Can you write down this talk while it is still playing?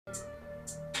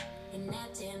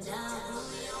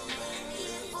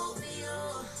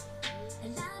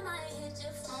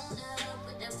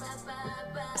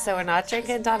So we're not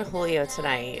drinking Don Julio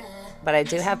tonight, but I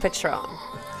do have Patron.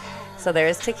 So there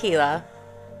is tequila.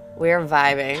 We're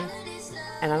vibing.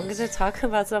 And I'm going to talk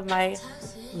about some of my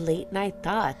late night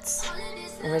thoughts.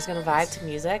 And we're just going to vibe to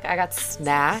music. I got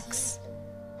snacks.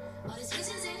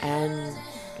 And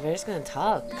we're just going to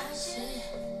talk.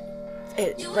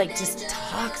 It, like, just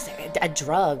toxic. A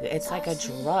drug. It's like a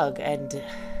drug. And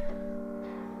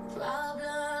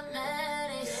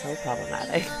so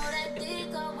problematic.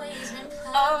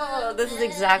 Oh, this is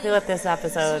exactly what this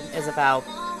episode is about.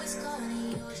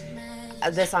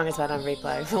 This song has been on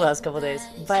replay for the last couple days.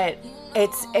 But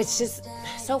it's just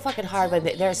so fucking hard when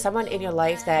there's someone in your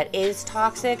life that is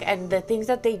toxic, and the things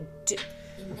that they do,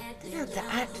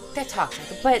 they're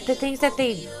toxic, but the things that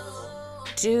they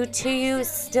do to you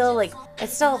still, like, it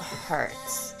still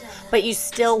hurts. But you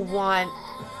still want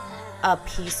a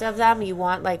piece of them. You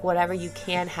want, like, whatever you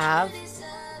can have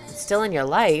still in your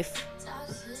life.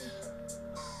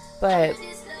 But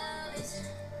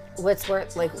what's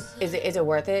worth, like, is it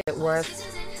worth it? Is it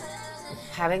worth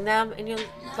having them in your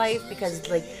life? Because,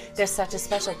 like, they're such a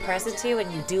special person to you,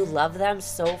 and you do love them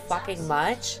so fucking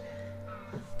much.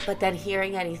 But then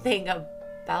hearing anything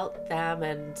about them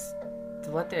and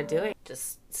what they're doing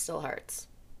just still hurts.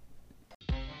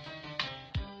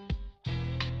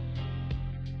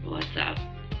 What's up?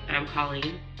 I'm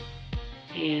Colleen,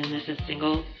 and this is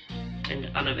Single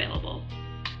and Unavailable.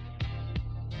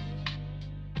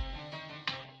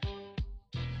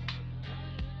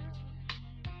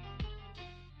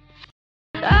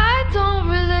 I don't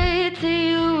relate to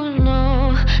you,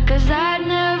 no, 'cause I'd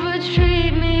never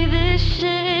treat me this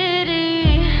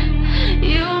shitty.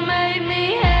 You made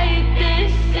me hate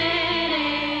this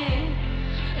city,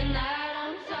 and I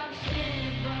don't talk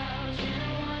shit about you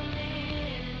on the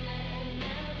internet.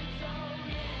 Never told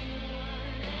anyone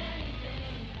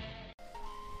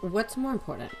anything. What's more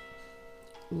important?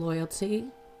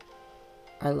 Loyalty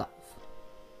or love?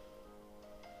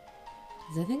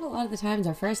 I think a lot of the times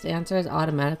our first answer is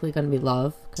automatically going to be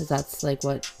love, because that's like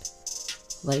what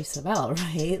life's about,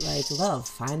 right? Like love,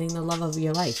 finding the love of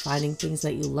your life, finding things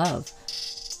that you love.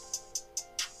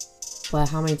 But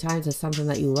how many times has something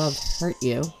that you loved hurt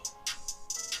you,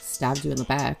 stabbed you in the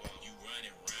back?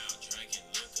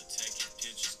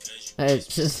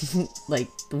 It's just like,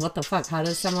 what the fuck? How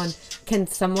does someone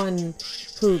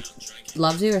who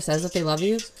loves you or says that they love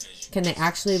you, can they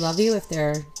actually love you if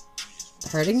they're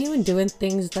hurting you and doing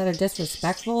things that are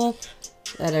disrespectful,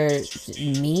 that are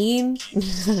mean,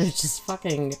 that are just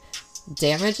fucking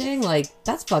damaging? Like,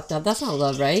 that's fucked up. That's not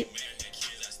love, right?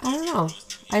 I don't know.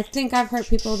 I think I've hurt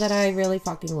people that I really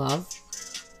fucking love.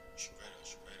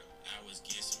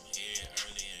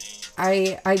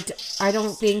 I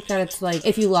don't think that it's like,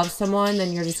 if you love someone,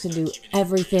 then you're just gonna do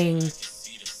everything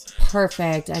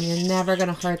perfect and you're never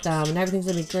gonna hurt them and everything's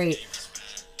gonna be great.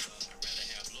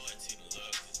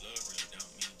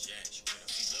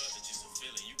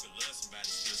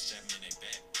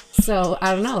 So,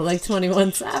 I don't know, like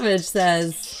 21 Savage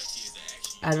says,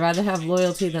 I'd rather have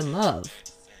loyalty than love.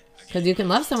 Because you can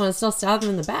love someone and still stab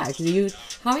them in the back.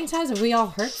 How many times have we all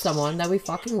hurt someone that we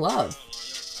fucking love?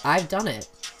 I've done it.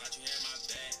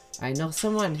 I know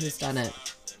someone who's done it.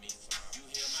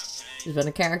 Who's been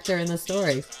a character in the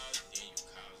story.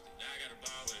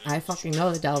 I fucking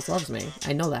know that Dallas loves me.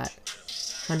 I know that.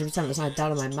 100%. There's not a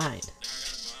doubt in my mind.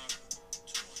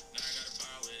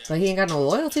 But he ain't got no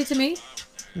loyalty to me.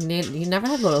 He never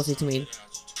had loyalty to me.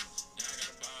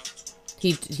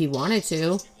 He wanted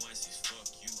to.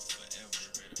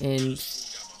 And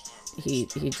he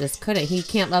just couldn't. He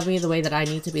can't love me the way that I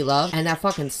need to be loved. And that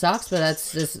fucking sucks, but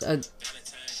that's just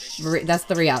that's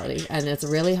the reality. And it's a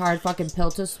really hard fucking pill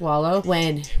to swallow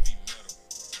when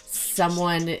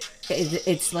someone,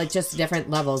 it's like just different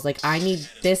levels. Like, I need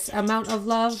this amount of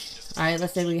love. All right,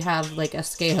 let's say we have like a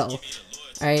scale.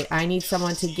 All right, I need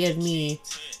someone to give me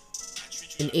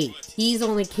an 8. He's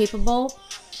only capable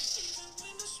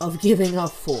of giving a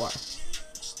 4.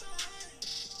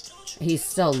 He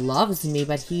still loves me,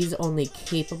 but he's only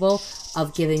capable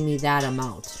of giving me that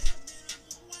amount.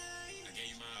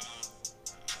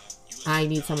 I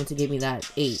need someone to give me that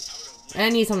 8. I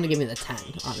need someone to give me the 10,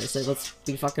 honestly. Let's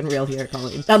be fucking real here,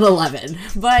 Colleen. An 11.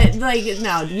 But, like,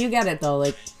 no, you get it, though.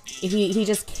 Like, he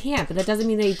just can't. But that doesn't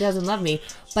mean that he doesn't love me.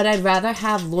 But I'd rather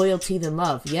have loyalty than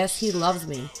love. Yes, he loves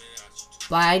me.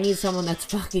 But I need someone that's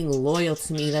fucking loyal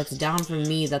to me, that's down for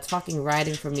me, that's fucking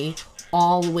riding for me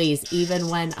always, even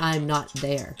when I'm not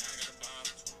there.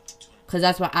 Because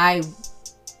that's what I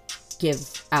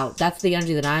give out. That's the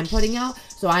energy that I'm putting out.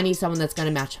 So I need someone that's gonna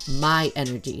match my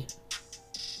energy.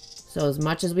 So as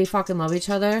much as we fucking love each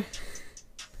other,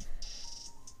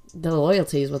 the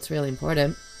loyalty is what's really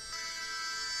important.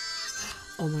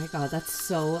 Oh my god, that's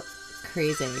so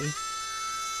crazy.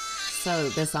 So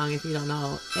this song, if you don't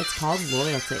know, it's called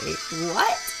Loyalty.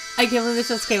 What? I can't believe this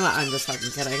just came out. I'm just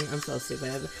fucking kidding. I'm so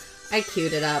stupid. I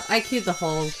queued it up. I queued the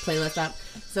whole playlist up.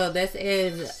 So this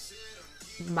is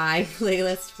my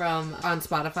playlist from on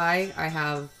Spotify. I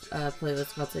have a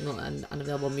playlist called Single and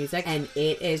Unavailable Music, and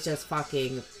it is just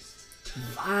fucking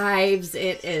vibes.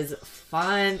 It is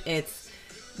fun. It's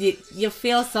you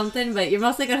feel something, but you're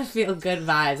mostly gonna feel good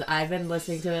vibes. I've been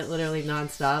listening to it literally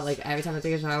nonstop. Like every time I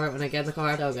take a shower, when I get in the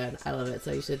car, so good. I love it.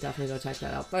 So you should definitely go check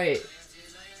that out. Wait,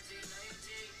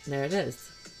 there it is.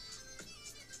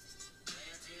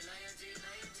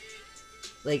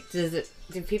 Like, do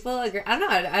people agree? I don't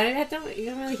know. You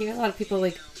don't really hear a lot of people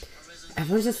like.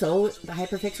 Everyone's just so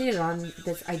hyperfixated on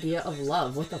this idea of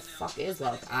love. What the fuck is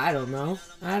love? I don't know.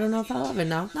 I don't know if I love it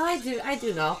now. No, I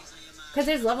do know. Because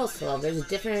there's levels to love. There's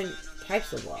different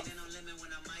types of love.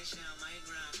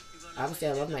 Obviously,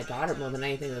 I love my daughter more than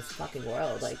anything in this fucking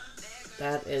world. Like,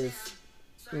 that is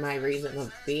my reason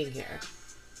of being here.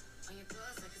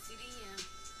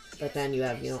 But then you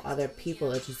have, other people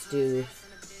that just do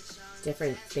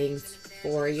different things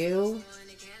for you.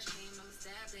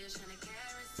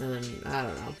 And I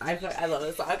don't know. I love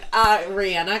this song.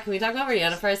 Rihanna. Can we talk about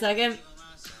Rihanna for a second?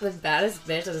 The baddest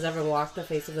bitch that has ever walked the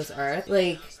face of this earth.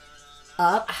 Like,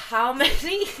 up how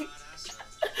many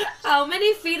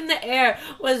feet in the air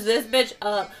was this bitch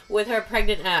up with her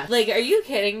pregnant ass? Like, are you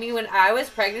kidding me? When I was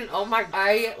pregnant, oh my,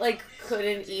 I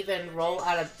couldn't even roll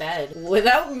out of bed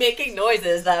without making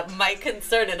noises that might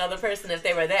concern another person if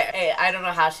they were there. Hey, I don't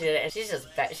know how she did it, and she's just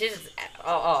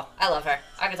I love her.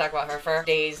 I can talk about her for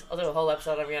days. I'll do a whole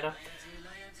episode on Rihanna.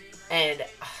 And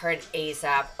her and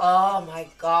ASAP. Oh my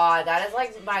god, that is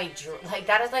like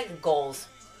that is like goals.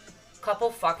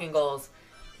 Couple fucking goals.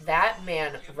 That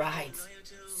man rides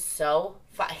so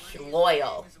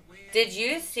loyal. Did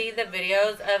you see the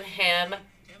videos of him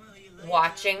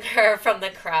watching her from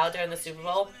the crowd during the Super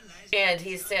Bowl? And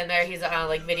he's sitting there, he's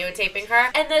videotaping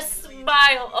her, and the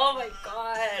smile, oh my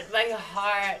god, my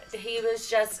heart. He was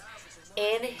just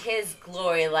in his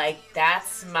glory, like,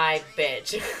 that's my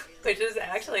bitch. Which is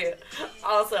actually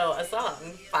also a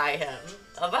song by him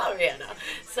about Rihanna.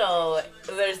 So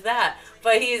there's that.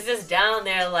 But he's just down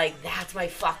there like, that's my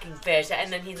fucking bitch.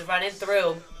 And then he's running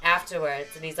through afterwards.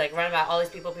 And he's like running by all these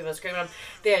people screaming at him.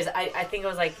 There's, I think it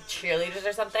was like cheerleaders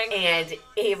or something. And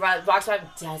he walks by,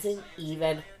 doesn't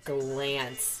even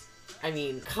glance. I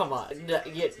mean, come on.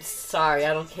 Sorry,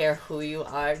 I don't care who you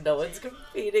are. No one's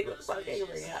competing with fucking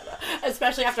Rihanna.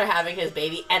 Especially after having his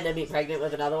baby and then be pregnant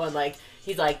with another one. Like,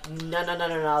 he's like,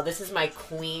 no. This is my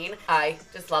queen. I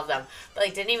just love them.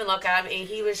 But, didn't even look at him. And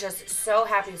he was just so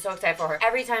happy, so excited for her.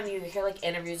 Every time you hear,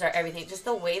 interviews or everything, just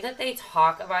the way that they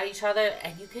talk about each other,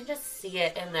 and you can just see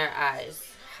it in their eyes,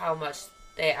 how much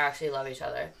they actually love each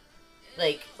other.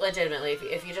 Like, legitimately,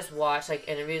 if you just watch,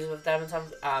 interviews with them and some,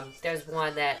 there's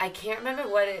one that, I can't remember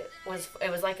what it was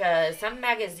like some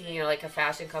magazine or, a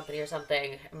fashion company or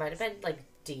something. It might have been,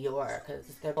 Dior, because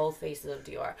they're both faces of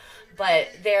Dior. But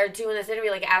they're doing this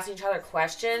interview, asking each other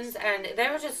questions, and they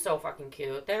were just so fucking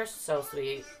cute. They're so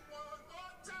sweet.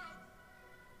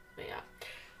 Yeah.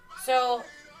 So,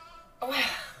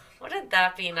 wouldn't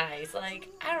that be nice? I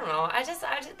don't know.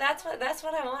 That's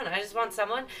what I want. I just want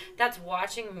someone that's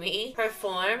watching me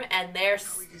perform and they're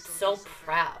so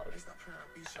proud.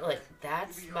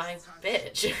 That's my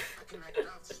bitch.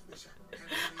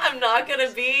 I'm not gonna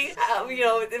be,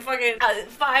 fucking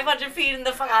 500 feet in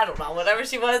the I don't know, whatever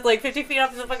she was, 50 feet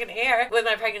up in the fucking air with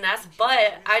my pregnant ass.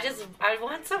 But I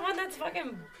want someone that's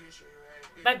fucking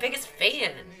my biggest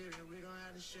fan.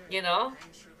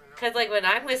 Because, when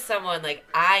I'm with someone,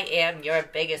 I am your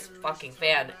biggest fucking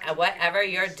fan. And whatever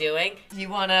you're doing, you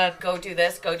want to go do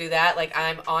this, go do that,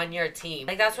 I'm on your team.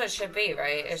 That's what it should be,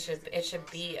 right? It should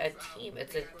be a team.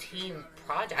 It's a team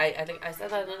project. I think I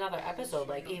said that in another episode.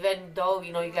 Even though,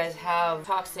 you guys have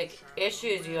toxic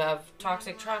issues, you have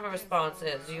toxic trauma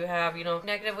responses, you have,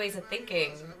 negative ways of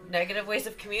thinking, negative ways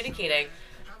of communicating,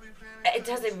 it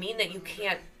doesn't mean that you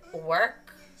can't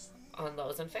work on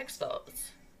those and fix those.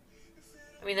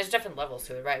 I mean, there's different levels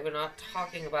to it, right? We're not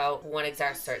talking about one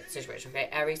exact situation, okay?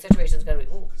 Every situation is going to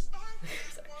be... Ooh.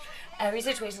 Sorry. Every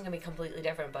situation is going to be completely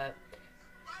different, but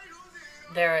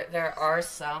there are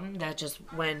some that just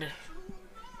when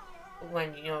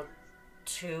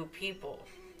two people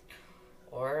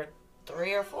or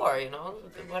 3 or 4,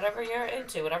 whatever you're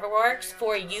into, whatever works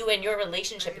for you and your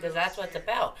relationship, because that's what it's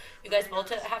about. You guys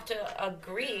both have to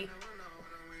agree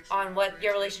on what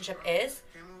your relationship is,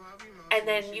 and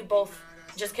then you both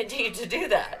just continue to do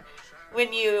that.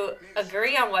 When you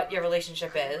agree on what your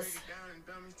relationship is,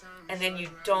 and then you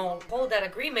don't hold that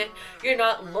agreement, you're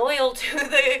not loyal to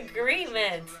the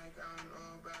agreement.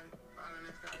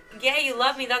 Yeah, you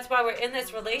love me, that's why we're in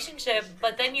this relationship,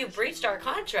 but then you breached our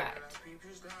contract.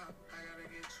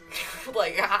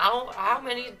 Like, how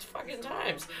many fucking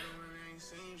times?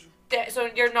 So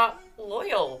you're not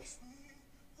loyal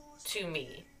to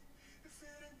me.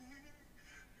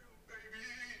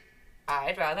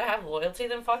 I'd rather have loyalty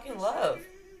than fucking love.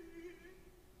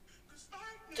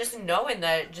 Just knowing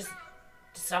that just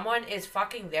someone is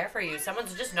fucking there for you.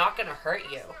 Someone's just not gonna hurt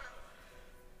you.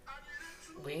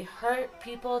 We hurt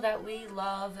people that we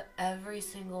love every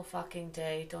single fucking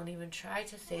day. Don't even try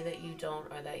to say that you don't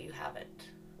or that you haven't.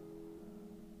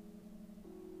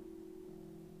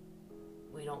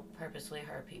 We don't purposely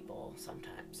hurt people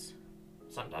sometimes.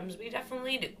 Sometimes we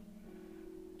definitely do.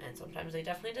 And sometimes they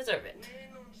definitely deserve it.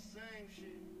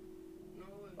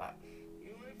 But,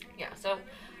 yeah, so,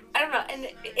 I don't know. And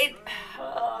it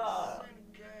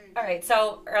alright,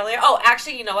 so earlier... Oh,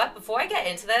 actually, you know what? Before I get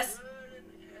into this...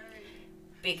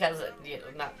 Because, you know,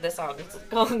 not this song, it's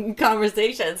a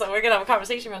conversation, so we're gonna have a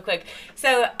conversation real quick.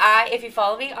 So, if you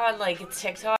follow me on, like,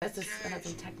 TikTok, I have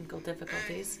some technical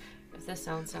difficulties, if this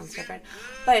sounds different.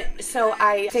 But, so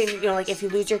I say, you know, like, if you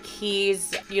lose your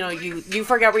keys, you know, you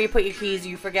forget where you put your keys,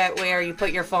 you forget where you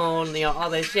put your phone, you know,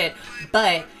 all this shit,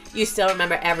 but you still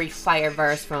remember every fire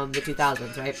verse from the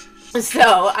 2000s, right?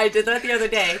 So, I did that the other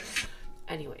day.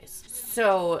 Anyways.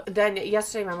 So then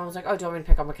yesterday my mom was like, oh, do you want me to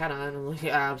pick up McKenna? And I'm like,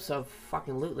 yeah,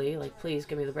 absolutely. Like, please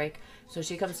give me the break. So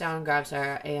she comes down and grabs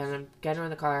her, and I'm getting her in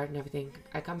the car and everything.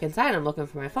 I come inside and I'm looking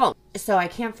for my phone. So I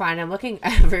can't find it. I'm looking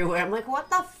everywhere. I'm like, what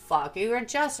the fuck? You were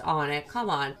just on it. Come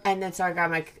on. And then so I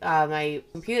grab my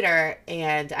computer,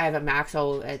 and I have a Mac,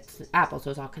 so it's Apple,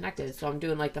 so it's all connected. So I'm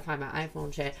doing like the Find My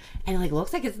iPhone shit, and it like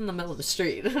looks like it's in the middle of the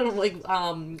street. I'm like,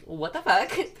 what the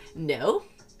fuck?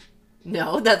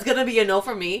 No, that's gonna be a no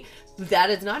for me.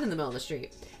 That is not in the middle of the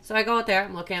street. So I go out there,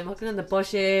 I'm looking in the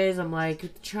bushes, I'm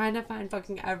like trying to find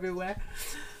fucking everywhere.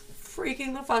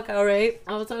 Freaking the fuck out, right?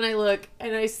 All of a sudden I look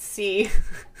and I see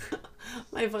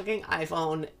my fucking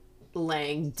iPhone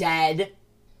laying dead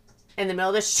in the middle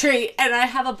of the street, and I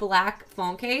have a black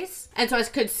phone case, and so I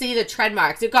could see the tread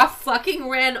marks. It got fucking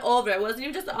ran over. It wasn't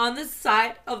even just on the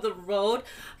side of the road.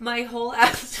 My whole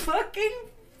ass fucking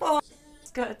phone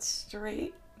got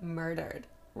straight murdered,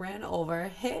 ran over,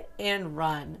 hit and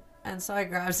run. And so I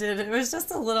grabbed it. It was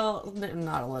just a little,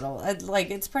 not a little,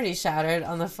 like it's pretty shattered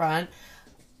on the front.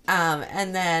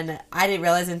 And then I didn't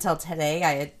realize until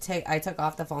today I took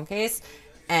off the phone case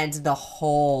and the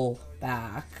whole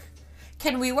back.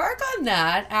 Can we work on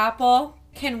that, Apple?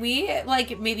 Can we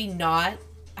like maybe not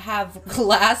have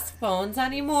glass phones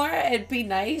anymore? It'd be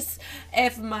nice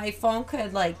if my phone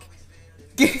could like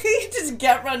just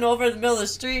get run over in the middle of the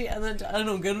street and then, I don't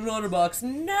know, get an OtterBox.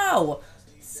 No!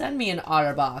 Send me an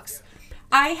OtterBox.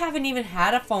 I haven't even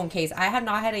had a phone case. I have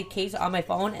not had a case on my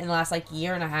phone in the last, like,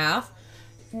 year and a half.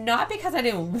 Not because I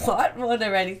didn't want one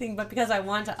or anything, but because I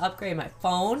wanted to upgrade my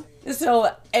phone.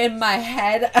 So, in my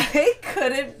head, I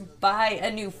couldn't buy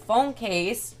a new phone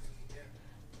case.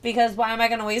 Because why am I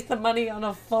going to waste the money on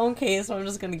a phone case when I'm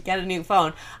just going to get a new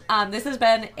phone? This has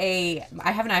been I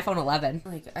have an iPhone 11.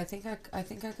 Like, I think I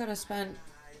could have spent,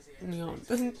 you know,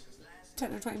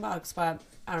 10 or 20 bucks, but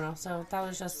I don't know. So that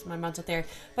was just my mental theory.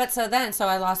 But so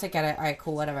I lost it, get it. All right,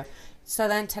 cool, whatever. So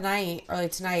then early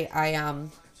tonight, I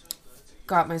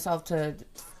got myself to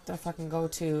fucking go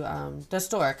to the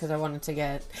store because I wanted to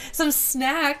get some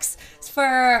snacks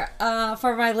for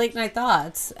my late night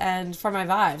thoughts and for my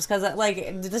vibes, because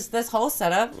like this whole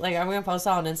setup, like I'm gonna post it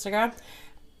on Instagram,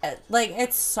 like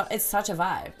it's such a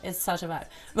vibe. It's such a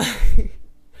vibe.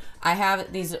 I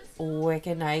have these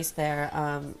wicked nice, they're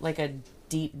like a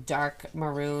deep dark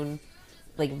maroon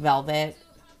like velvet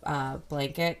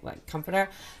blanket, like comforter,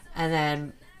 and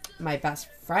then my best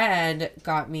friend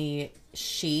got me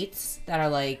sheets that are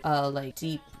like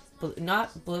deep blue,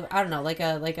 not blue, I don't know, like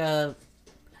a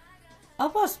I'll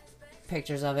post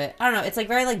pictures of it. I don't know, it's like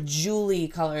very like jewelry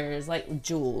colors, like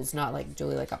jewels, not like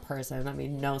Julie like a person. That made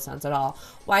no sense at all.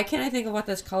 Why can't I think of what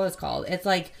this color is called? It's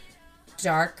like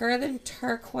darker than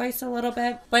turquoise a little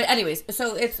bit, but anyways,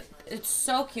 so it's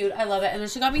so cute. I love it. And then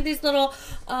she got me these little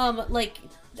like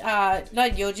not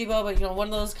Yojibo, but you know, one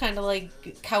of those kind of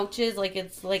like couches, like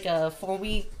it's like a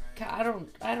foamy, I don't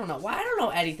know why I don't know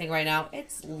anything right now.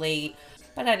 It's late.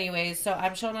 But anyways, so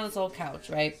I'm chilling on this little couch,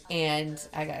 right? And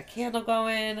I got a candle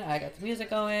going, I got the music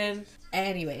going.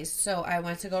 Anyways, so I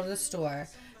went to go to the store,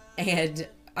 and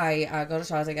I go to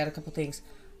Shaw's, I got a couple things.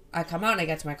 I come out and I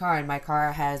get to my car, and my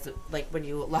car has, like, when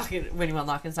you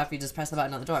unlock and stuff, you just press the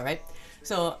button on the door, right?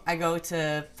 So I go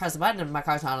to press the button and my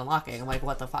car's not unlocking. I'm like,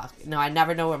 what the fuck? No, I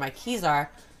never know where my keys are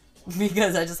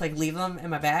because I just, like, leave them in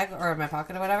my bag or in my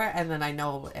pocket or whatever, and then I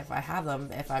know if I have them,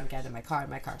 if I'm getting in my car and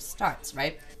my car starts,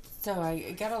 right? So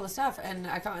I get all the stuff, and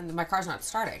I come, and my car's not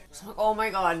starting. So I'm like, oh my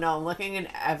god, no, I'm looking at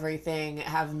everything,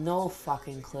 have no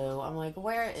fucking clue. I'm like,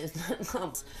 where is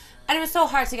the... And it was so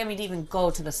hard to get me to even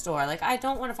go to the store. Like, I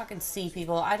don't want to fucking see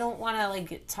people. I don't want to,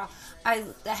 like, talk. I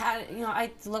had, you know,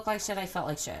 I looked like shit. I felt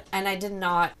like shit. And I did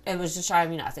not, it was just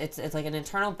driving me nuts. It's like an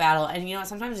internal battle. And, you know,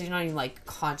 sometimes you're not even, like,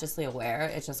 consciously aware.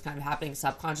 It's just kind of happening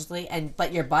subconsciously.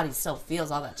 But your body still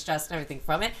feels all that stress and everything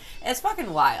from it. It's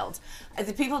fucking wild.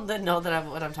 The people that know that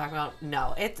what I'm talking about,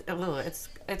 no. It's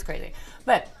crazy.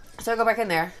 But... So I go back in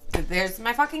there. There's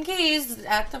my fucking keys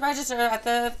at the register.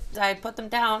 I put them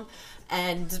down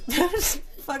and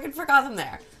fucking forgot them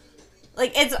there.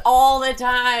 Like, it's all the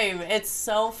time. It's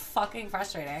so fucking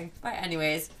frustrating. But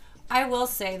anyways, I will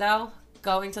say though,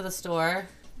 going to the store,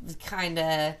 kind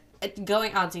of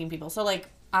going out seeing people. So like,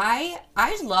 I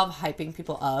love hyping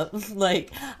people up.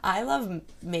 Like, I love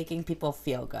making people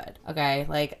feel good. Okay,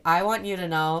 like I want you to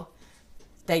know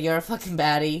that you're a fucking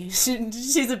baddie.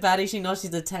 She's a baddie. She knows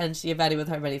she's a 10. She's a baddie with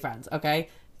her many friends. Okay?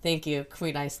 Thank you,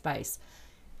 Queen Ice Spice.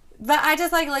 But I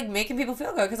just like making people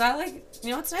feel good because I like,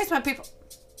 you know, it's nice when people...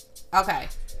 Okay.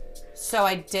 So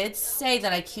I did say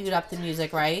that I queued up the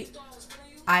music, right?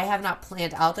 I have not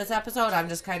planned out this episode. I'm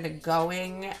just kind of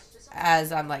going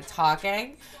as I'm like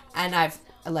talking. And I've,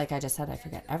 like I just said, I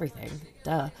forget everything.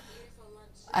 Duh.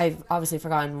 I've obviously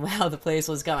forgotten how the place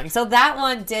was going. So that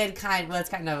one was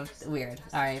kind of weird.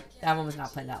 All right. That one was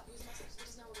not planned out.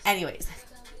 Anyways.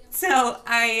 So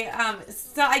I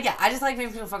just like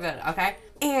making people feel good. Okay.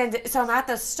 And so I'm at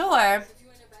the store,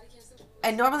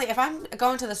 and normally if I'm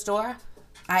going to the store,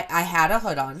 I had a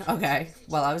hood on. Okay.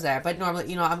 While I was there, but normally,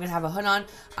 you know, I'm going to have a hood on.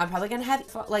 I'm probably going to have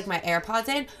like my AirPods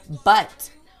in, but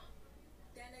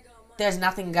there's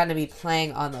nothing gonna be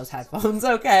playing on those headphones,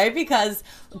 okay? Because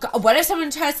what if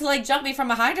someone tries to like jump me from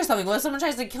behind or something? What if someone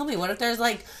tries to kill me? What if there's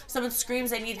like someone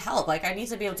screams they need help? Like, I need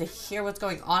to be able to hear what's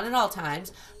going on at all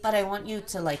times, but I want you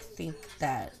to like think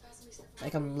that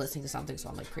like I'm listening to something, so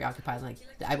I'm like preoccupied and like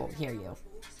I won't hear you.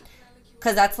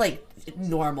 Because that's like a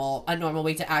normal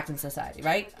way to act in society,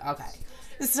 right? Okay.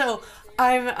 So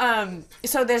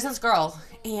so there's this girl,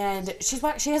 and she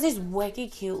has these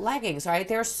wicked cute leggings, right?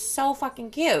 They're so fucking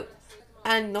cute.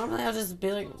 And normally I'll just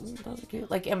be like, those are cute,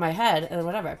 like in my head and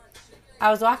whatever. I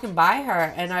was walking by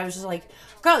her and I was just like,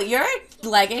 girl, your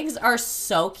leggings are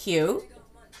so cute.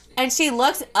 And she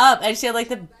looks up and she had like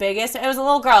the biggest, it was a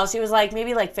little girl. She was like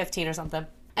maybe like 15 or something.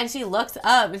 And she looks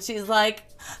up and she's like,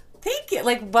 thank you.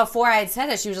 Like before I had said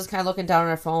it, she was just kind of looking down on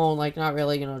her phone, like not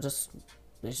really, you know, just,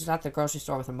 she's at the grocery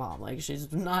store with her mom. Like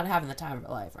she's not having the time of her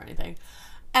life or anything.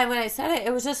 And when I said it,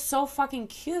 it was just so fucking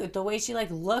cute. The way she,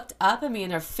 like, looked up at me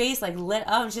and her face, like, lit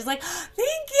up. And she's like,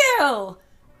 thank you.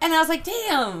 And I was like,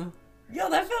 damn. Yo,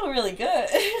 that felt really good.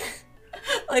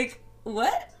 Like,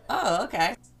 what? Oh,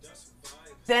 okay.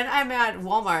 Then I'm at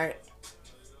Walmart.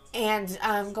 And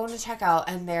I'm going to check out.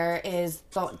 And there's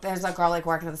a girl, like,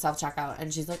 working at the self-checkout.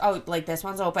 And she's like, oh, like, this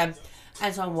one's open.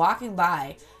 And so I'm walking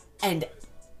by. And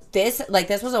this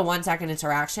was a 1-second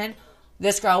interaction.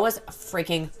 This girl was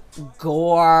freaking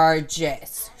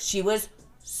gorgeous. She was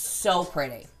so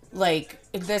pretty. Like,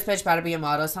 if this bitch better be a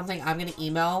model or something, I'm gonna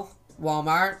email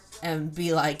Walmart and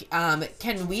be like,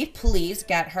 can we please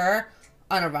get her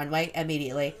on a runway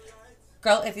immediately?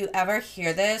 Girl, if you ever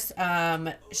hear this,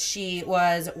 she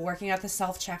was working at the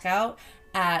self-checkout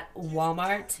at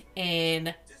Walmart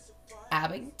in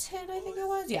Abington, I think it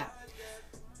was. Yeah.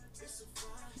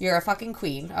 You're a fucking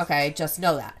queen. Okay, just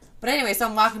know that. But anyway, so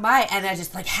I'm walking by and I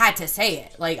just like had to say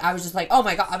it. Like, I was just like, oh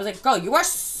my god. I was like, girl, you are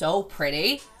so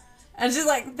pretty. And she's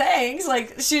like, thanks.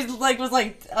 Like, she like was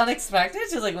like unexpected.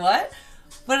 She was like, what?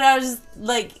 But I was just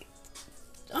like,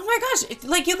 oh my gosh.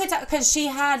 Like, you could tell, because she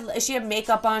had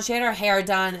makeup on, she had her hair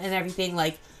done and everything.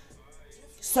 Like,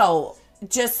 so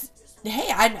just, hey,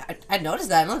 I noticed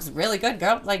that. It looks really good,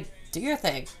 girl. Like, do your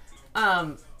thing.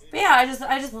 But yeah,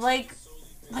 I just like,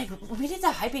 we need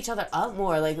to hype each other up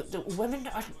more. Like, women,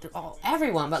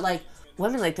 everyone, but like,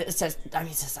 women, like, it's just, I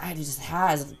mean, society just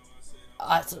has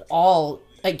us all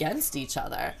against each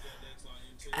other.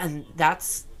 And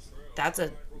that's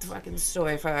a fucking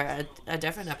story for a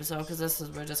different episode,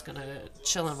 because we're just gonna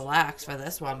chill and relax for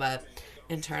this one. But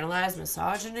internalized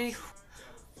misogyny.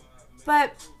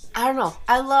 But I don't know.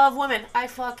 I love women. I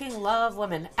fucking love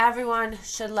women. Everyone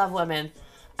should love women.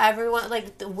 Everyone,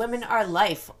 like, the women are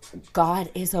life.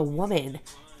 God is a woman.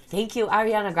 Thank you,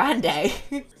 Ariana Grande.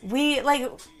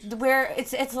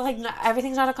 It's like not,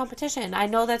 everything's not a competition. I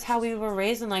know that's how we were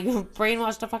raised and like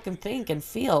brainwashed to fucking think and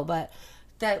feel, but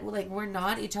that like we're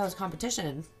not each other's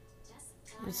competition.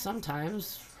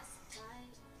 Sometimes,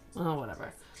 oh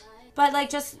whatever. But like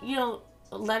just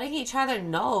letting each other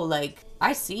know like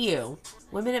I see you,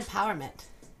 women empowerment.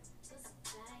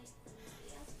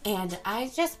 And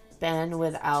I've just been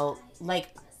without like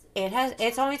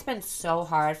it's always been so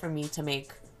hard for me to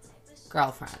make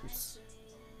girlfriends.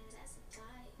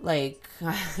 Like,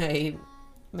 I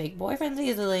make boyfriends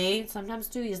easily, sometimes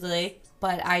too easily,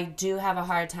 but I do have a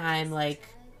hard time, like,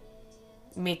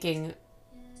 making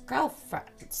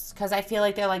girlfriends, because I feel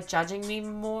like they're, like, judging me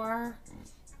more,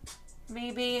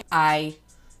 maybe. I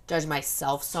judge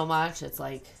myself so much, it's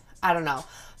like, I don't know.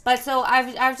 But so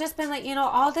I've just been like,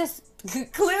 all this,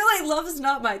 clearly love is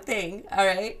not my thing, all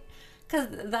right? Because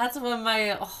that's what my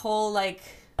whole, like,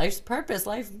 life's purpose,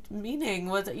 life meaning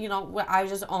was, I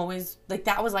just always, like,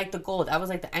 that was, like, the goal. That was,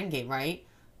 like, the end game, right?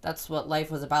 That's what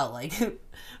life was about, like,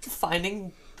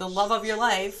 finding the love of your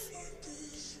life.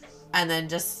 And then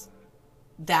just,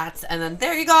 and then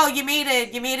there you go, you made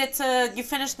it. You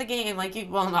finished the game. Like,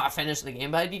 not finished the game,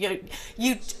 but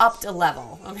you upped a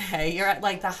level, okay? You're at,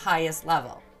 like, the highest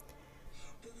level.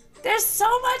 There's so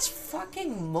much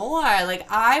fucking more. Like,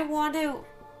 I want to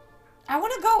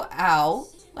go out.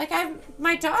 Like,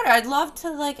 my daughter, I'd love to,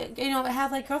 like,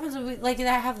 have, like, girlfriends, like,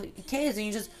 that have kids, and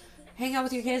you just hang out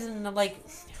with your kids, and, like,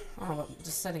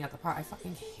 just sitting at the park. I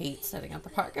fucking hate sitting at the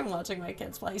park and watching my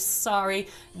kids play. Sorry,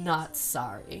 not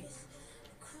sorry.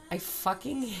 I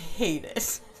fucking hate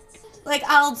it. Like,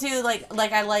 I'll do,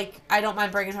 I don't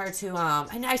mind bringing her to,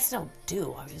 and I still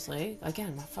do, obviously. Again,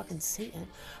 I'm not fucking Satan.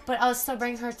 But I'll still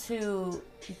bring her to,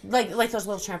 like those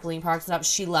little trampoline parks and stuff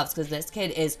she loves, because this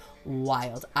kid is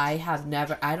wild. I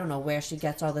don't know where she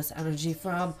gets all this energy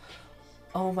from.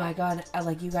 Oh my God.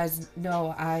 You guys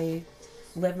know, I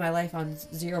live my life on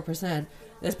 0%.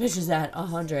 This bitch is at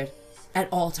 100 at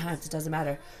all times. It doesn't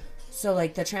matter. So,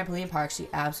 like, the trampoline park she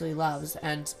absolutely loves,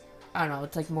 and I don't know,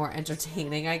 it's, like, more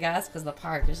entertaining, I guess, because the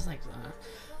park is just, like,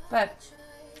 But,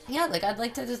 yeah, like, I'd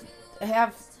like to just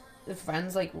have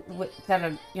friends, like, that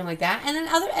are, like that, and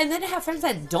then have friends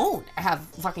that don't have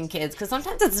fucking kids, because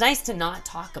sometimes it's nice to not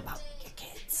talk about your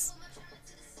kids.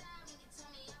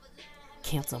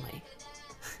 Cancel me.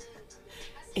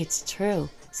 It's true.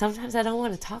 Sometimes I don't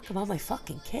want to talk about my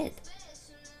fucking kid.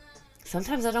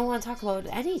 Sometimes I don't want to talk about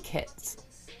any kids.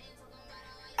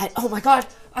 Oh my God,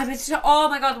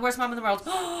 the worst mom in the world.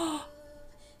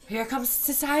 Here comes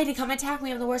society, come attack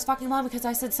me. I'm the worst fucking mom because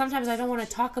I said sometimes I don't want to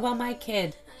talk about my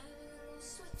kid.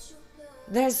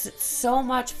 There's so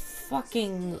much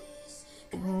fucking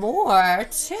more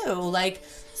too. Like,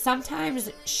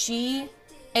 sometimes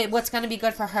what's going to be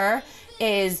good for her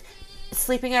is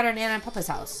sleeping at her Nana and Papa's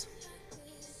house.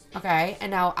 Okay, and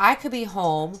now I could be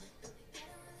home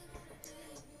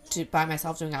by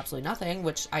myself doing absolutely nothing,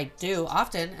 which I do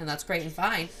often, and that's great and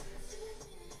fine.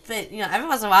 But, every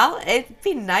once in a while, it'd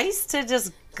be nice to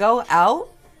just go out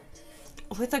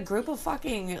with a group of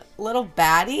fucking little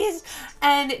baddies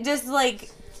and just,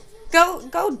 like,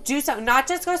 go do something. Not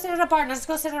just go sit at a bar, not just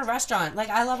go sit at a restaurant. Like,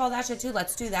 I love all that shit too.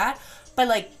 Let's do that. But,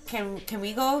 like, can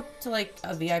we go to, like,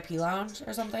 a VIP lounge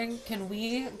or something? Can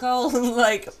we go,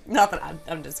 like, not that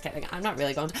I'm just kidding. I'm not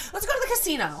really going to. Let's go to the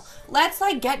casino. Let's,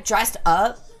 like, get dressed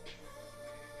up.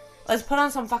 Let's put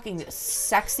on some fucking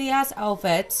sexy-ass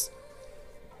outfits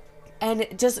and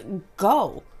just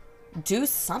go. Do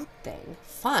something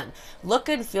fun. Look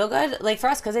good, feel good. Like, for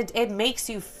us, because it makes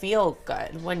you feel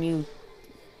good when you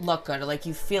look good, or, like,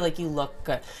 you feel like you look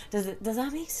good. Does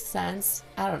that make sense?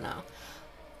 I don't know.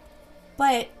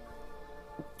 But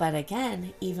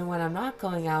again, even when I'm not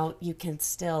going out, you can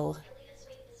still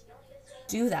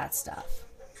do that stuff.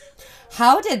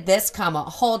 How did this come up?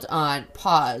 Hold on.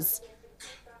 Pause.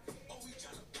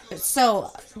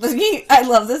 So, I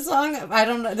love this song. I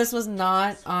don't know. This isn't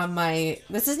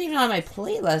even on my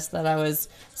playlist that I was,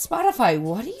 Spotify,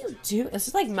 what do you do? This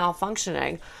is like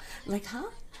malfunctioning. Like, huh?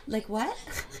 Like what?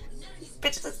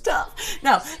 Bitch, that's tough.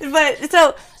 No, but,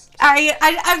 so,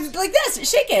 I'm like this,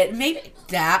 shake it. Maybe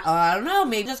that, I don't know,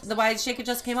 maybe just the way Shake It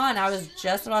just came on. I was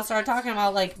just about to start talking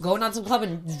about, like, going out to the club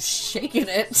and shaking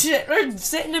it, or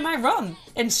sitting in my room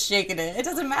and shaking it. It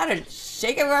doesn't matter.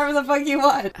 Shake it wherever the fuck you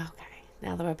want. Okay.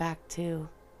 Now that we're back to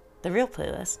the real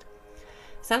playlist,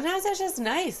 sometimes it's just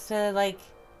nice to, like,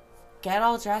 get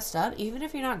all dressed up, even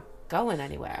if you're not going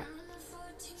anywhere.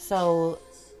 So,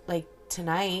 like,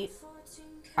 tonight,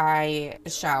 I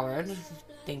showered.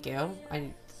 Thank you.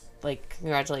 I like,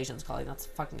 congratulations, Colleen. That's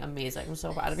fucking amazing. I'm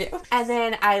so proud of you. And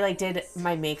then I, like, did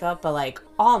my makeup, but, like,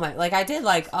 all my, like, I did,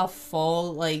 like, a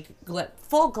full, like,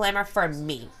 full glamour for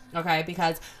me, okay?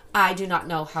 Because I do not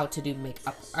know how to do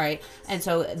makeup, all right? And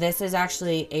so this is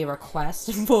actually a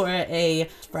request for a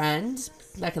friend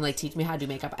that can, like, teach me how to do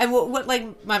makeup. And what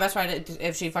like, my best friend,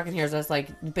 if she fucking hears this,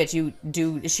 like, bitch,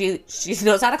 she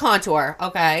knows how to contour,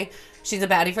 okay? She's a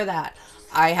baddie for that.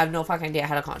 I have no fucking idea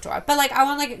how to contour. But, like, I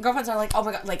want, like, girlfriends are like, oh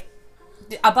my god, like,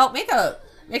 about makeup.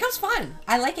 Makeup's fun.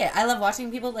 I like it. I love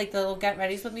watching people, like, the little get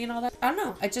readies with me and all that. I don't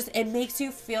know. It makes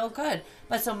you feel good.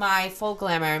 But so my full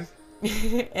glamour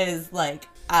is, like,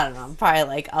 I don't know, probably,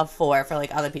 like, a 4 for,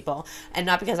 like, other people. And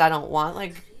not because I don't want,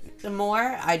 like,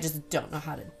 more. I just don't know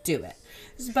how to do it.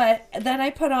 But then I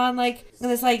put on, like,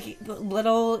 this, like,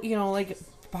 little, you know, like,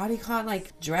 bodycon,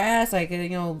 like, dress. Like, you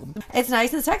know, it's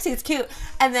nice and sexy. It's cute.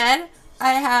 And then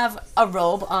I have a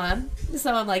robe on,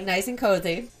 so I'm, like, nice and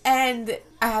cozy. And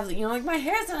I have, you know, like, my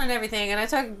hair's done and everything. And I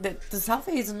took the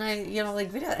selfies and I, you know, like,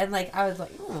 video. And, like, I was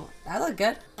like, oh, that looked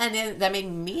good. And that made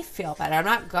me feel better. I'm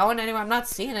not going anywhere. I'm not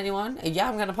seeing anyone. Yeah,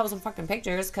 I'm going to post some fucking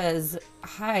pictures because,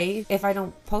 hi, if I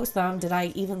don't post them, did I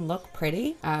even look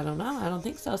pretty? I don't know. I don't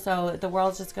think so. So the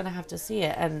world's just going to have to see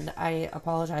it. And I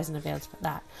apologize in advance for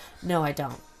that. No, I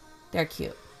don't. They're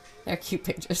cute. They're cute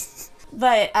pictures.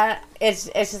 But it's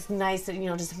just nice to, you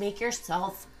know, just make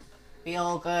yourself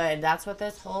feel good. That's what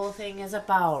this whole thing is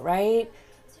about, right?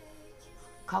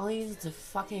 Colleen's a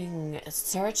fucking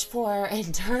search for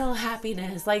internal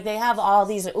happiness. Like, they have all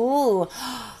these, ooh,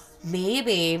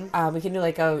 maybe we can do,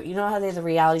 like, you know how they have the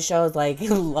reality shows, like,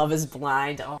 Love is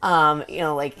Blind, you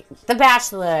know, like, The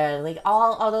Bachelor, like,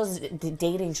 all those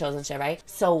dating shows and shit, right?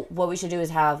 So what we should do is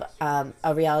have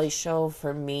a reality show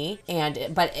for me,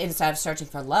 but instead of searching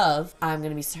for love, I'm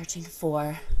gonna be searching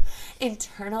for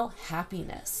internal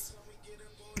happiness.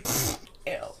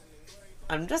 Ew.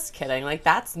 I'm just kidding. Like,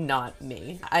 that's not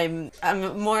me. I'm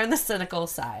more on the cynical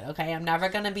side, okay? I'm never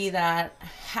gonna be that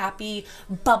happy,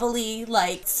 bubbly,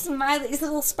 like, smiley,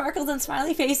 little sparkles and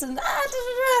smiley face and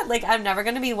like, I'm never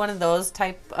gonna be one of those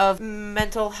type of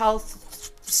mental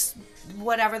health,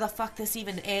 whatever the fuck this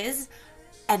even is.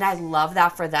 And I love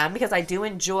that for them because I do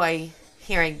enjoy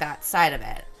hearing that side of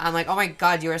it. I'm like, oh my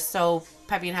god, you are so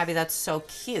peppy and happy. That's so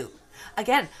cute.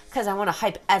 Again, because I want to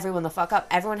hype everyone the fuck up.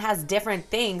 Everyone has different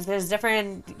things. There's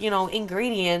different, you know,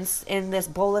 ingredients in this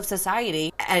bowl of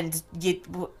society. And you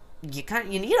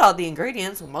need all the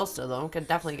ingredients. Well, most of them. Could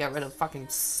definitely get rid of fucking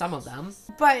some of them.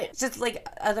 But just, like,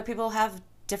 other people have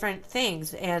different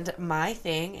things. And my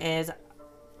thing is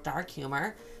dark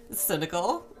humor,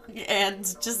 cynical, and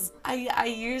just, I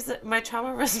use my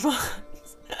trauma response.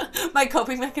 My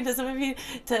coping mechanism, I mean,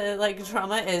 to, like,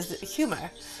 trauma is humor.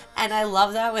 And I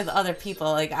love that with other people.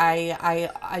 Like, I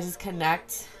just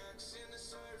connect,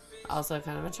 also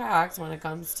kind of attract when it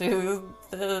comes to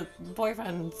the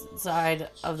boyfriend side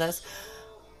of this.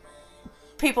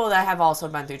 People that have also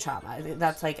been through trauma.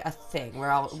 That's, like, a thing.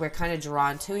 We're kind of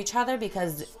drawn to each other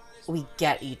because we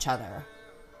get each other.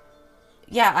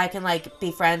 Yeah, I can, like,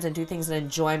 be friends and do things and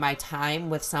enjoy my time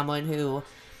with someone who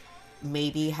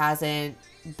maybe hasn't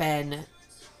been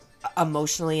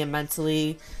emotionally and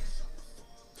mentally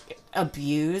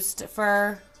abused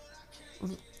for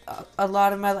a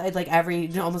lot of my life, like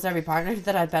almost every partner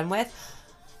that I've been with,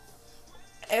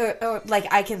 or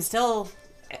like, I can still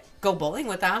go bowling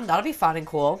with them. That'll be fun and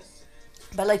cool.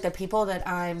 But, like, the people that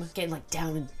I'm getting, like,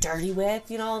 down and dirty with,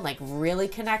 you know, like, really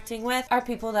connecting with are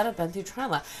people that have been through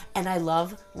trauma. And I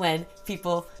love when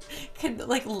people can,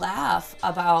 like, laugh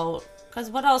about, because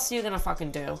what else are you gonna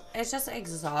fucking do? It's just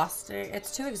exhausting.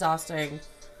 It's too exhausting.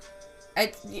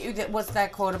 What's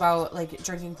that quote about, like,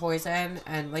 drinking poison?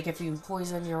 And, like, if you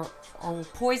poison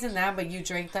them, but you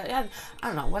drink that, I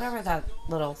don't know, whatever that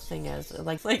little thing is.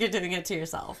 Like you're doing it to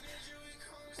yourself.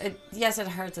 Yes, it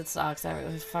hurts, it sucks.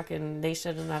 They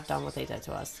shouldn't have done what they did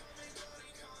to us.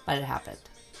 But it happened.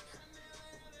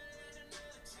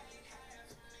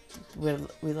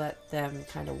 We let them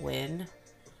kind of win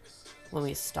when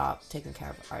we stop taking care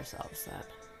of ourselves then.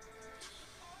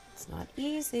 It's not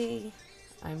easy.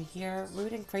 I'm here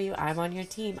rooting for you. I'm on your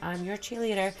team. I'm your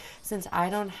cheerleader. Since I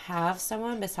don't have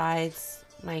someone besides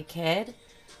my kid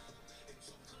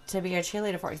to be your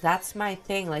cheerleader for, that's my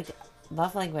thing. Like,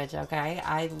 love language, okay?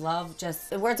 I love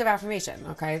just words of affirmation,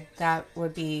 okay? That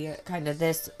would be kind of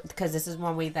this, because this is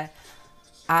one way that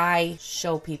I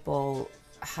show people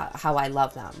how I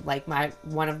love them. Like,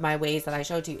 one of my ways that I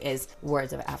show to you is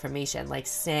words of affirmation, like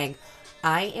saying,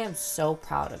 I am so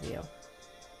proud of you.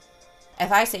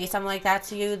 If I say something like that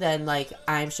to you, then, like,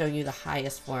 I'm showing you the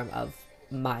highest form of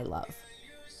my love.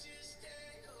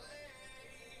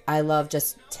 I love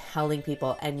just telling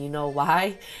people, and you know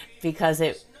why? Because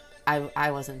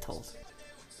I wasn't told.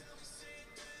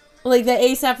 Like the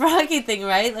A$AP Rocky thing,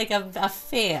 right? Like I'm a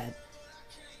fan.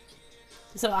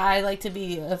 So I like to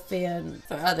be a fan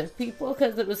for other people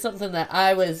because it was something that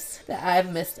I've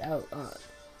missed out on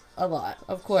a lot.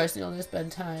 Of course, there's been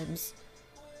times.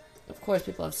 Of course,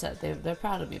 people have said they're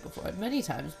proud of me before. Many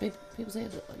times, people say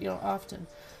it, often.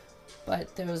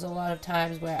 But there was a lot of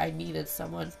times where I needed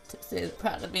someone to say they're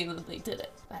proud of me and they did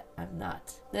it. But I'm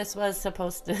not. This was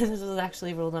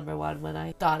actually rule number 1 when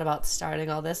I thought about starting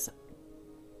all this.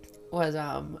 Was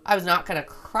I was not gonna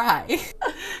cry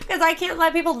because I can't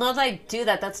let people know that I do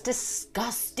that. That's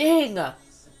disgusting.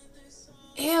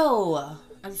 Ew.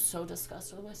 I'm so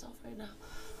disgusted with myself right now.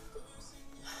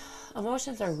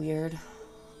 Emotions are weird.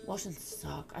 Emotions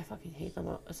suck. I fucking hate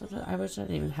them. Sometimes I wish I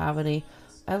didn't even have any.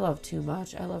 I love too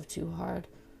much. I love too hard.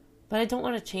 But I don't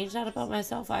want to change that about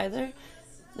myself either.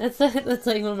 That's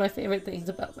like one of my favorite things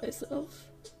about myself.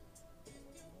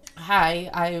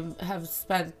 I have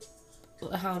spent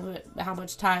how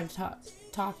much time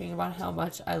talking about how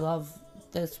much I love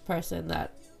this person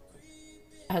that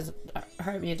has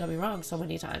hurt me and done me wrong so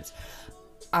many times.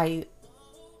 I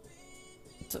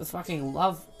just fucking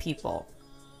love people.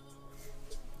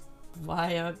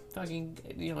 Why am I fucking,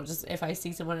 just if I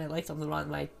see someone I like something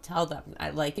wrong, I tell them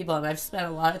I like people. And I've spent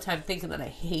a lot of time thinking that I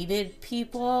hated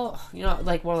people.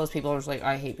 Like one of those people who's like,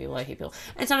 I hate people.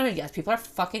 And sometimes, yes, people are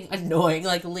fucking annoying.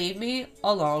 Like, leave me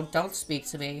alone. Don't speak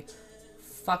to me.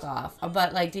 Fuck off.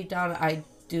 But like deep down, I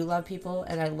do love people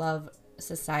and I love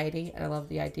society and I love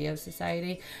the idea of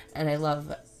society and I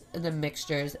love the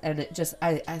mixtures and it just,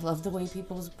 I love the way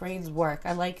people's brains work.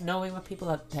 I like knowing what people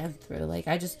have been through. Like,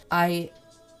 I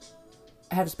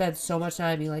have spent so much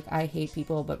time being like, I hate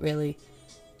people, but really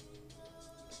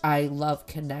I love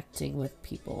connecting with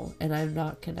people and I'm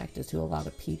not connected to a lot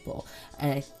of people.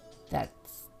 And I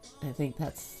think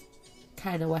that's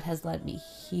kind of what has led me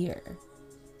here.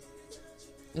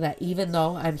 That even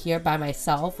though I'm here by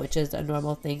myself, which is a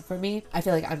normal thing for me, I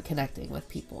feel like I'm connecting with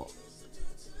people.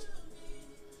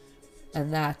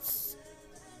 And that's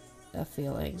a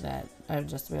feeling that I'm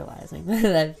just realizing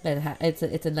that I've been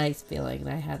it's a nice feeling and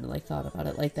I hadn't like thought about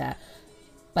it like that.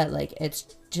 But like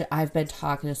I've been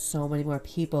talking to so many more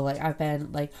people. Like I've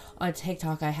been like on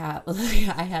TikTok. I had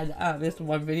this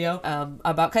one video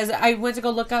about, because I went to go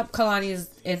look up Kalani's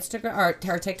Instagram or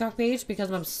her TikTok page because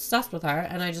I'm obsessed with her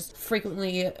and I just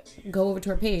frequently go over to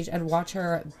her page and watch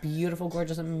her beautiful,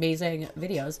 gorgeous, amazing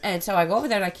videos. And so I go over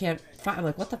there and I can't find. I'm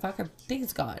like, what the fuck? Her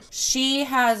thing's gone. She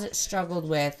has struggled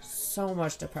with so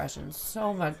much depression,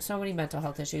 so many mental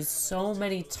health issues, so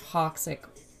many toxic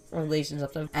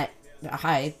relationships.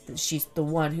 She's the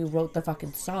one who wrote the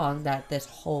fucking song that this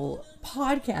whole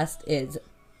podcast is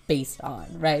based on,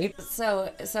 right?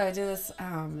 So I do this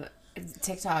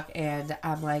TikTok and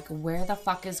I'm like, where the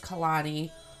fuck is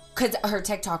Kalani? Because her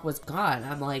TikTok was gone.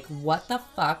 I'm like, what the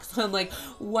fuck? So I'm like,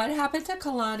 what happened to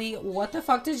Kalani? What the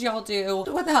fuck did y'all do?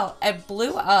 What the hell? It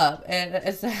blew up and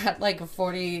it's at like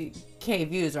 40K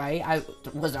views, right? I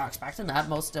was not expecting that.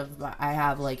 I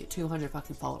have like 200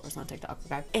 fucking followers on TikTok,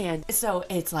 okay? And so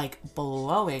it's like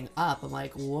blowing up. I'm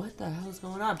like, what the hell is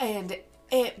going on? And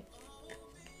it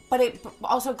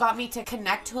also got me to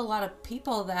connect to a lot of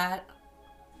people that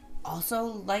also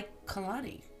like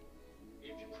Kalani.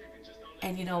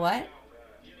 And you know what?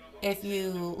 If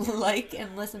you like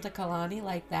and listen to Kalani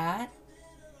like that,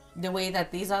 the way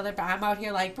that these other, I'm out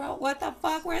here like, bro, what the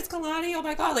fuck? Where's Kalani? Oh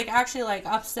my god, like actually like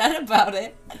upset about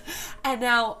it. And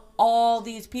now all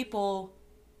these people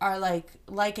are like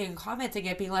liking and commenting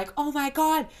it, being like, oh my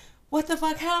god, what the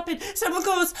fuck happened? Someone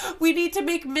goes, we need to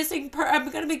make I'm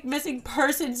gonna make missing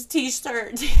persons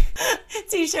t-shirts.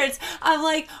 I'm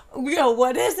like,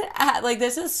 what is it at? Like,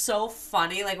 this is so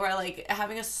funny. Like, we're like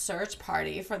having a search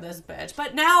party for this bitch.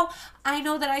 But now I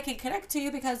know that I can connect to you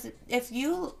because if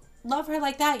you love her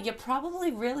like that, you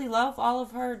probably really love all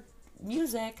of her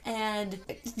music and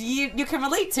you can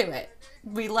relate to it.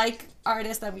 We like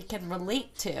artists that we can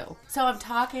relate to. So I'm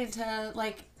talking to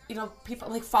like, people,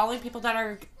 like following people that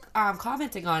are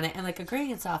commenting on it and like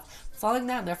agreeing and stuff, following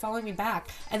them, they're following me back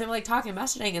and they're like talking,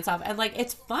 messaging and stuff, and like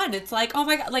it's fun. It's like, oh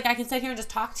my god, like I can sit here and just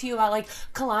talk to you about like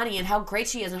Kalani and how great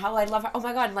she is and how I love her. Oh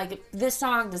my god, and like this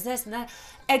song does this and that.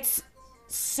 It's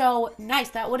so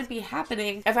nice. That wouldn't be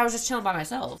happening if I was just chilling by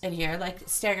myself in here, like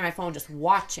staring at my phone, just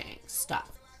watching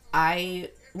stuff.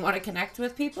 I want to connect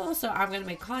with people, so I'm gonna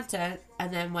make content,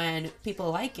 and then when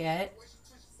people like it,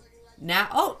 now,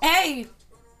 oh hey,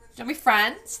 don't be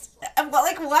friends. Well,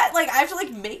 like what? Like I have to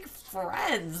like make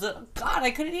friends. God,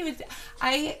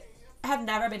 I have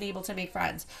never been able to make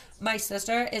friends. My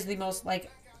sister is the most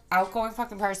like outgoing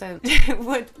fucking person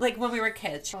would, like, when we were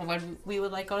kids, when we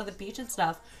would, like, go to the beach and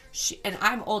stuff, and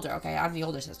I'm older, okay? I'm the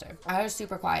older sister. I was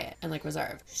super quiet and, like,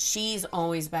 reserved. She's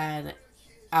always been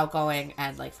outgoing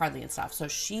and, like, friendly and stuff. So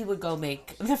she would go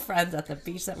make the friends at the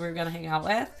beach that we were going to hang out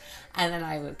with, and then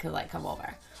I could, like, come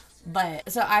over. But,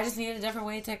 so I just needed a different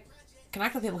way to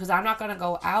connect with people, because I'm not going to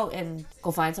go out and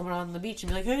go find someone on the beach and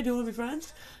be like, hey, do you want to be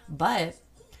friends? But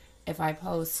if I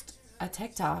post a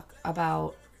TikTok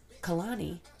about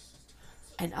Kalani,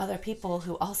 and other people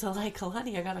who also like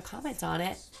Kalani are going to comment on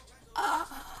it,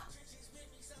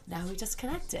 now we just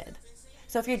connected.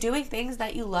 So if you're doing things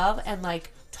that you love and,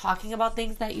 like, talking about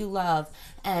things that you love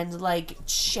and, like,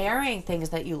 sharing things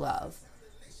that you love,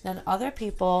 then other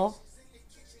people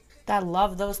that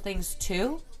love those things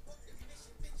too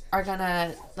are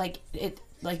gonna, like, it,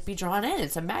 like, be drawn in.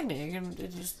 It's a magnet. You're gonna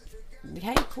just,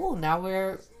 hey, cool, now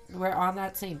we're on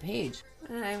that same page.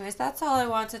 Anyways, that's all I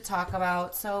want to talk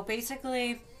about. So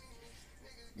basically,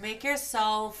 make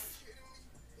yourself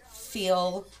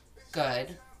feel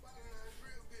good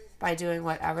by doing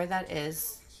whatever that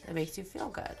is that makes you feel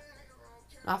good.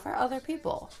 Not for other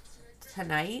people.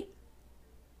 Tonight,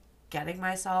 getting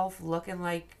myself looking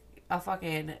like a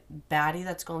fucking baddie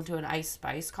that's going to an Ice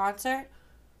Spice concert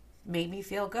made me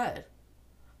feel good.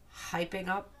 Hyping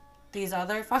up these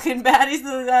other fucking baddies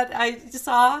that I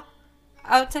saw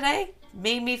out today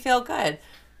made me feel good.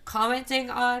 Commenting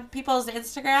on people's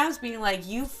Instagrams, being like,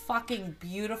 you fucking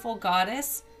beautiful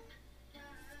goddess,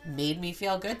 made me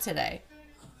feel good today.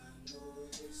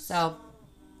 So,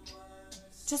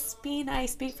 just be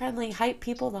nice, be friendly, hype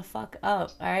people the fuck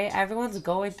up, alright? Everyone's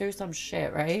going through some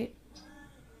shit, right?